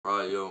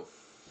Alright, yo,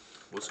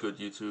 what's good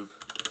YouTube?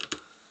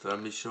 Today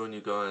I'm be showing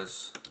you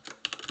guys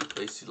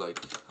basically like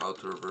how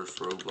to reverse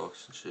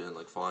Roblox and shit and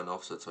like find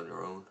offsets on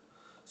your own.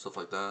 Stuff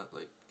like that.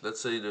 Like, let's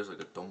say there's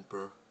like a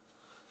dumper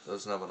that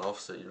doesn't have an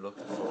offset you're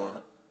looking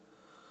for.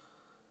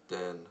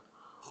 Then,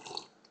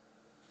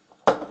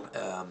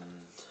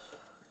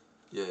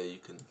 yeah, you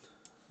can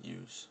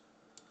use.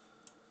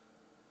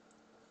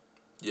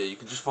 Yeah, you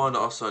can just find the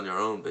offset on your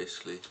own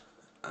basically.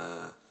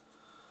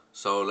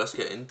 So let's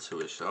get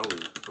into it, shall we?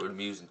 We're gonna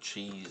be using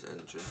Cheese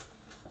Engine.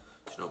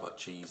 Do you know about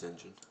Cheese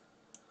Engine?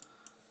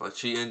 Like,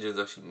 Cheat Engine's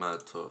actually mad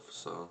tough,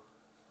 so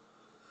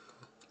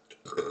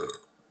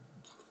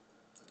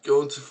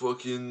go into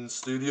fucking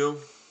studio.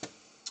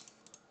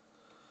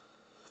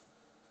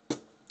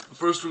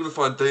 First we're gonna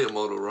find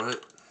Datamodel, right?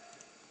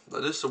 Now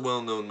this is a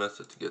well-known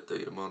method to get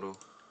Datamodel.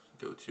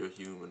 Go to your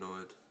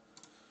humanoid,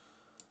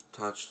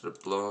 attach to the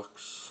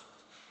blocks,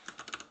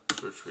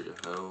 search for your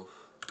health.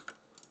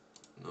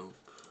 Nope.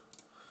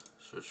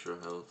 Search for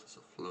your health as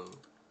a flow.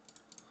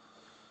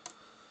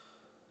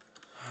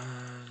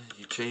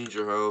 You change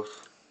your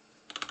health.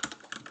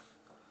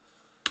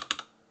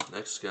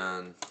 Next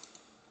scan.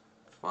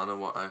 Find out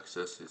what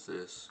access is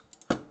this.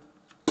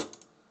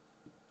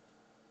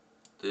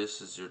 This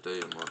is your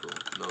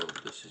Datamodel. No,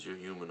 this is your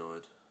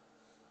humanoid.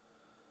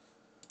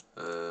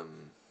 Well,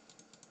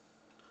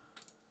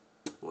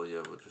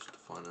 yeah, we'll just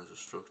define it as a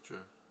structure.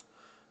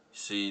 You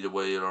see the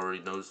way it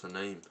already knows the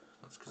name?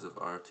 That's because of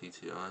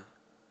RTTI.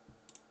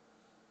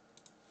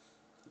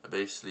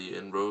 Basically,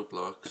 in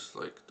Roblox,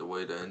 like the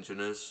way the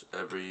engine is,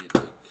 every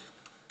like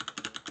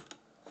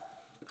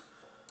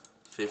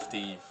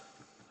 50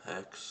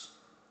 hex.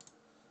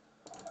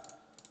 I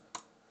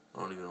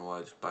don't even know why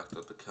I just backed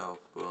up the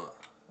calc, but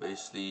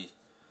basically,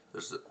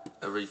 there's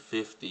every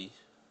 50,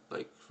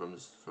 like from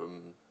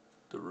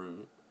the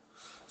root.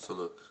 So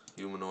look,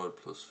 humanoid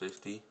plus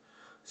 50.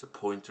 It's a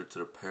pointer to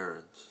the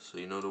parent. So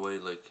you know the way,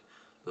 like,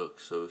 look,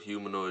 so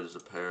humanoid is a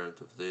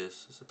parent of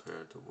this, is a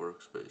parent of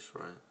workspace,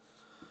 right?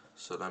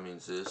 So that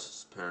means this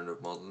is parent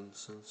of model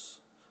instance.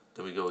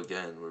 Then we go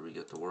again where we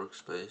get the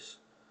workspace,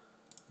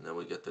 and then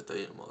we get the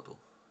Datamodel.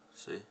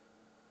 See?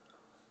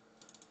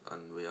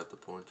 And we have the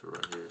pointer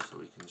right here, so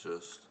we can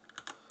just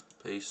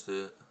paste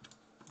it.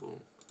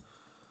 Boom.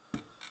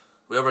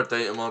 We have our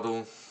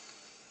Datamodel.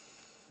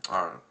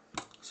 Alright.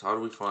 So how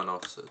do we find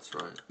offsets,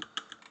 right?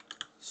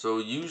 So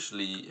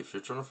usually, if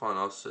you're trying to find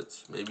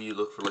offsets, maybe you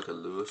look for like a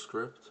Lua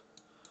script.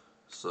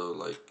 So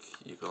like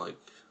you can like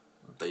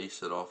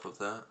base it off of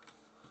that.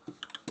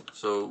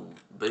 So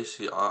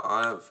basically,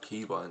 I have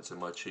keybinds in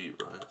my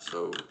cheat, right?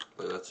 So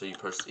like, let's say you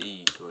press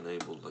E to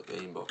enable like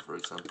aimbot, for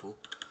example.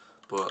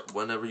 But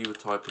whenever you would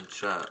type in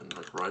chat and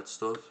like write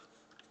stuff,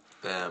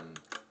 the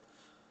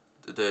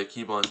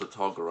keybinds would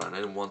toggle, right? And I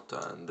didn't want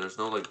that, and there's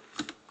no like,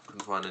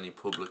 couldn't find any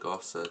public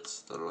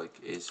offsets that are like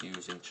is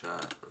using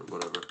chat or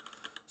whatever.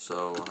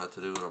 So I had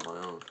to do it on my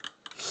own.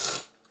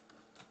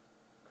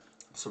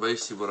 So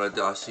basically what I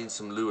did, I seen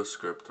some Lua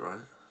script,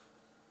 right?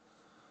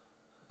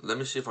 Let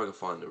me see if I can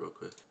find it real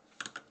quick.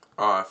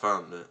 Oh, I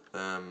found it.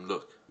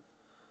 Look.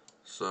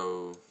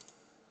 So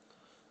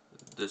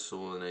this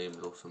will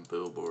enable some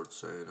billboards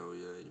saying, oh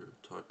yeah, you're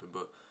typing.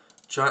 But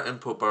chat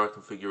input bar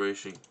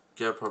configuration,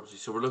 get property.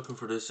 So we're looking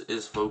for this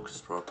is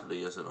focused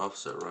properly as an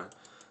offset, right?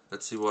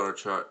 Let's see what our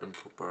chat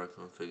input bar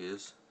config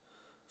is.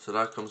 So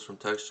that comes from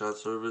text chat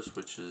service,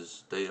 which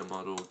is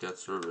Datamodel get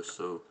service.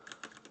 So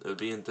it would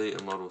be in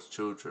Datamodel's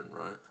children,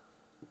 right?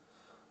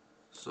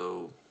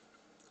 So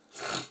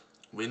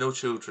we know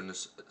children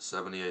is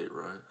 78,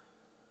 right?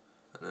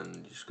 And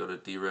then you just gotta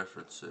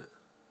dereference it.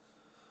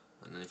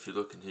 And then if you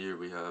look in here,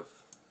 we have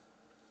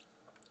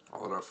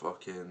all our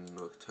fucking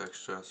look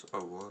text chats.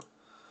 Oh, what?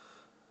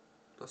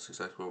 That's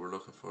exactly what we're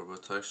looking for.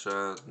 But text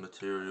chat,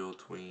 material,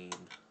 tween,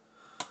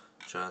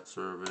 chat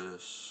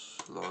service,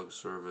 log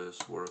service,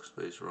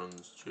 workspace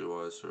runs,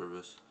 GUI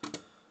service.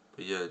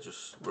 But yeah,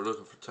 just we're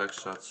looking for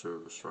text chat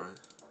service, right?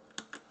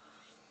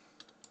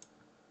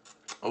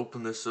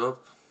 Open this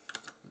up.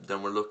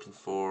 Then we're looking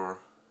for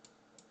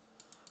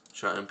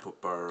chat input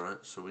bar,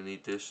 right? So we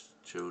need this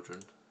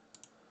children.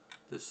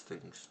 This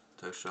thing's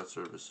text chat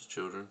service is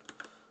children.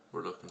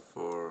 We're looking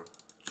for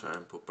chat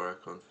input bar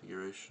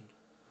configuration.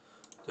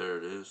 There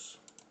it is.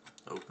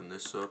 Open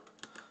this up.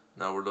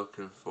 Now we're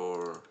looking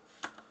for,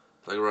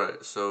 like,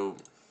 right, so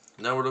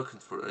now we're looking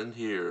for, in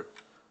here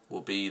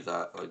will be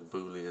that like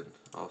boolean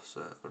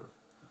offset, or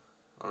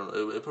I don't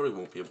know, it probably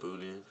won't be a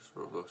boolean because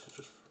Roblox is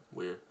just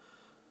weird.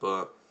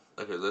 But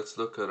okay, let's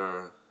look at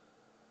our,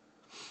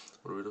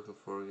 what are we looking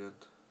for again?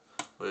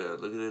 Oh yeah,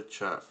 look at the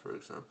chat, for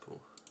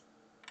example.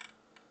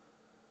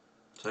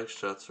 Text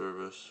chat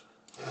service.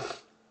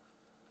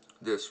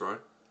 This, right?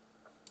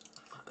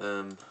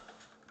 If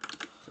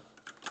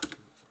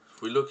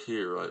we look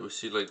here, right, we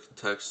see like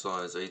text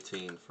size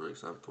 18, for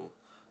example.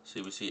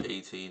 See, we see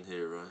 18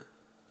 here, right?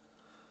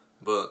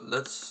 But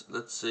let's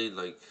say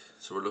like,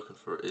 so we're looking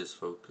for is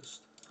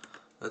focused.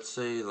 Let's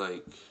say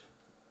like,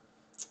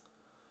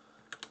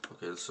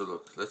 okay, so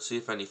look, let's see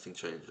if anything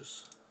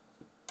changes.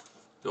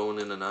 Going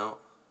in and out.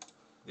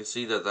 You can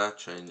see that that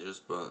changes,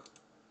 but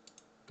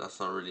that's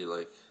not really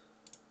like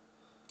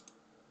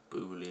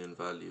Boolean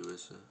value,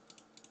 is it?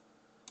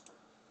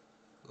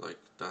 Like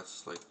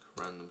that's like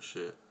random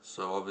shit.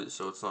 So obviously,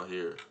 so it's not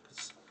here.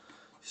 Cause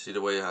you see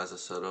the way it has it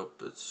set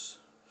up. It's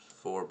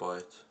 4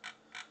 byte,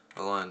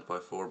 aligned by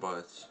 4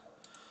 bytes.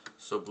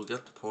 So we'll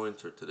get the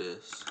pointer to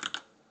this.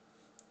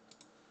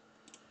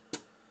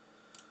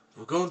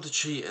 We're going to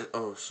cheat. And,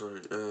 oh,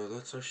 sorry.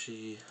 Let's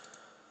actually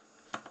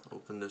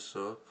open this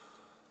up.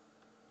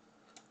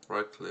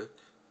 Right click.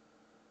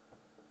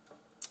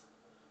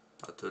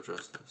 Add to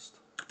address list.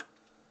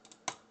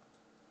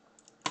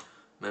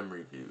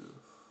 Memory view.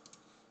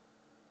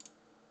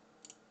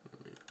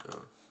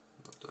 Oh,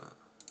 not that.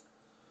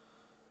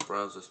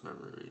 Browse this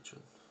memory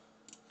region.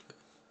 Okay.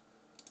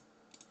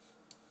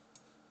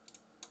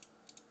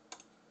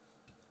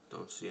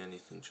 Don't see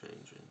anything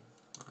changing.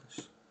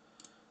 Nice.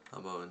 How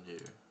about in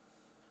here?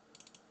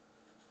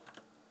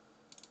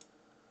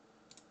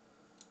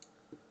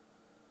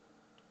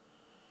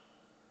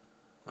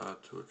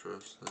 Add to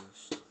address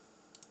list.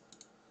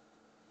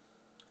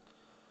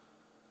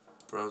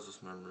 Browse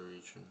this memory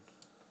region.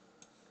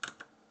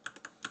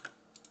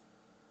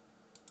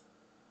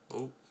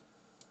 Oh, would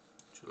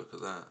you look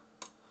at that?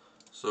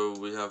 So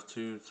we have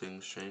two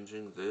things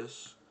changing.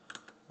 This,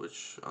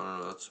 which I don't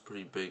know, that's a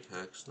pretty big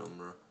hex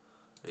number,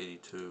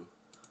 82.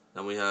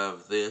 Then we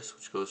have this,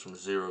 which goes from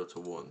 0 to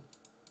 1.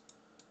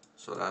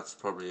 So that's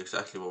probably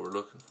exactly what we're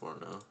looking for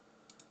now.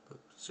 But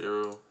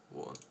 0,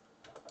 1.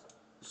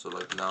 So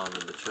like now I'm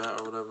in the chat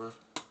or whatever.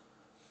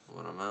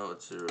 When I'm out,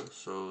 it's 0.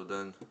 So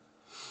then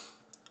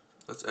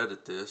let's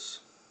edit this.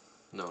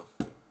 No.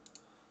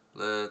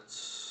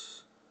 Let's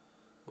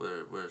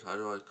how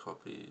do I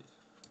copy?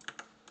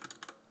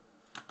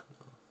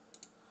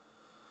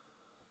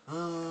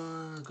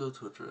 Go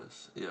to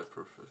address. Yeah,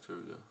 perfect. Here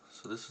we go.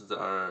 So this is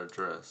our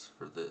address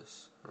for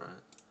this,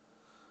 right?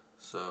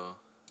 So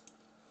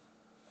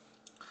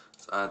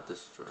let's add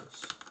this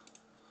address.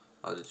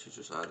 How did you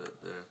just add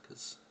it there?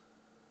 Cause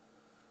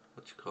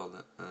what you call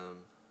it?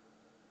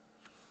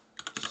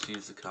 Just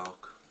use the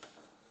calc.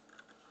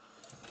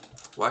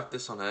 Whack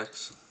this on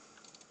X.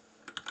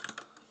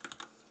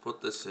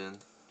 Put this in.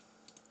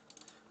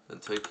 Then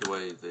take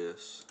away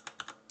this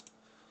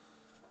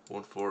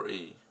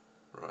 14E,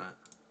 right?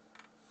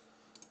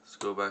 Let's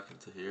go back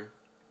into here.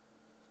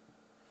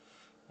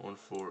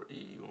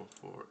 14E,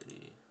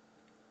 14E.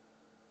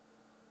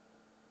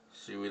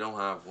 See, we don't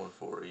have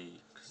 14E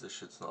because this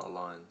shit's not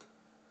aligned,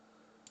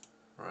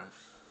 right?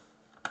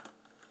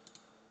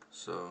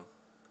 So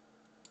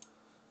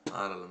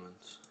add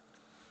elements.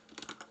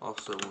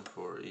 Offset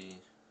 14E,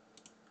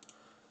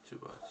 2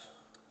 bytes.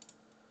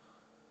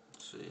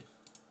 Let's see.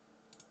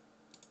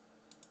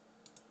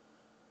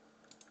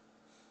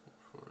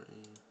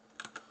 14E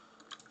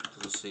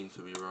doesn't seem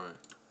to be right.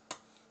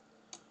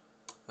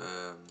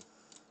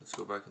 Let's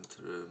go back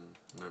into the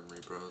memory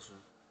browser.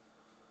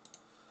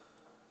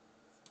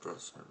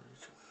 Browse memory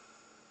region.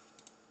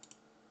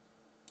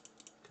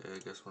 Okay, I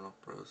guess we're not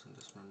browsing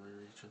this memory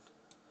region.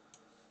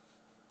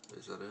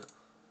 Is that it?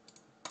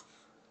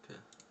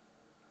 Okay.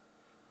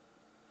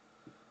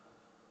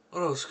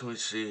 What else can we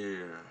see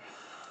here?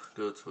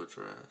 Go to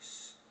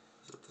address.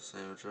 Is it the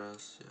same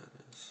address? Yeah,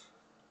 it is.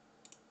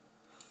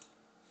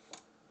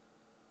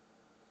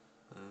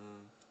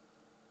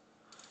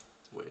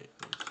 Wait,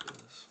 let me see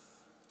this.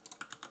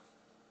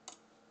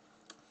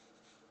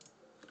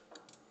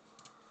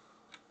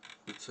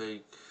 We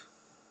take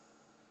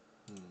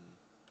for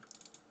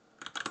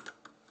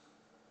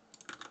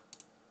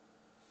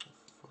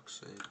fuck's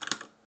sake.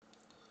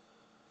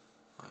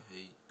 I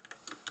hate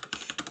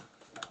this shit.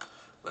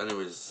 But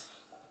anyways,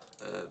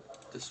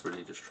 this is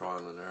really just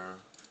trial and error.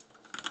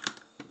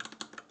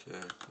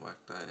 Okay, whack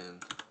that in.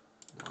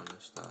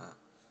 Minus that.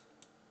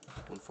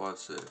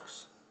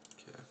 156.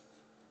 Okay.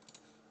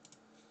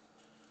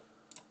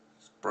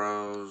 Let's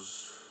browse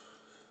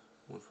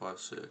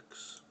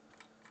 156.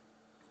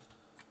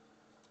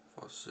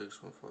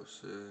 56,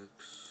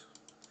 156.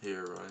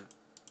 Here, right?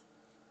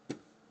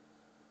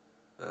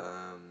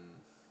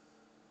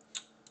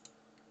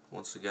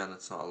 Once again,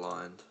 it's not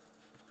aligned.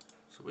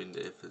 So we know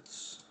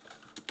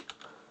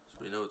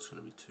it's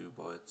going to be 2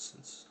 bytes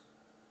since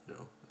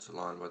it's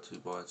aligned by 2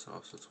 bytes and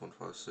offset's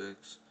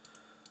 156.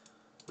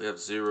 We have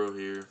 0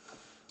 here.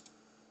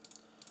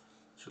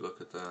 Should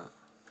look at that.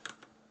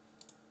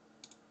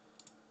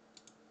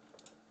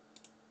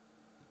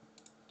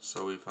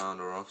 So we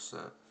found our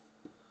offset.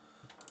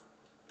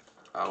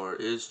 Our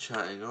is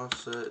chatting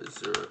offset is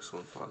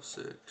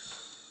 0x156.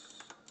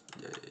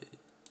 Yay.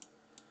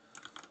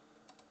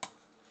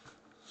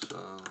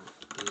 So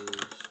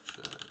is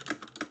chatting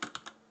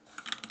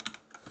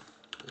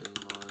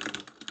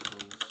inline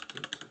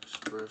constant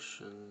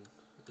expression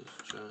is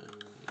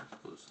chatting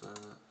equals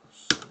that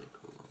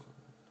semicolon.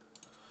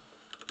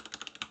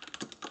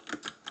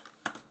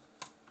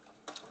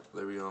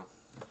 There we go.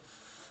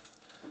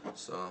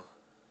 So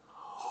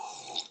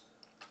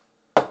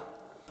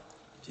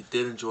if you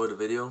did enjoy the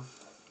video,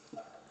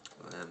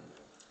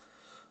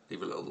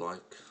 leave a little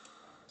like.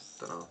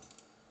 Don't know.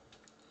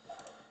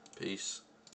 Peace.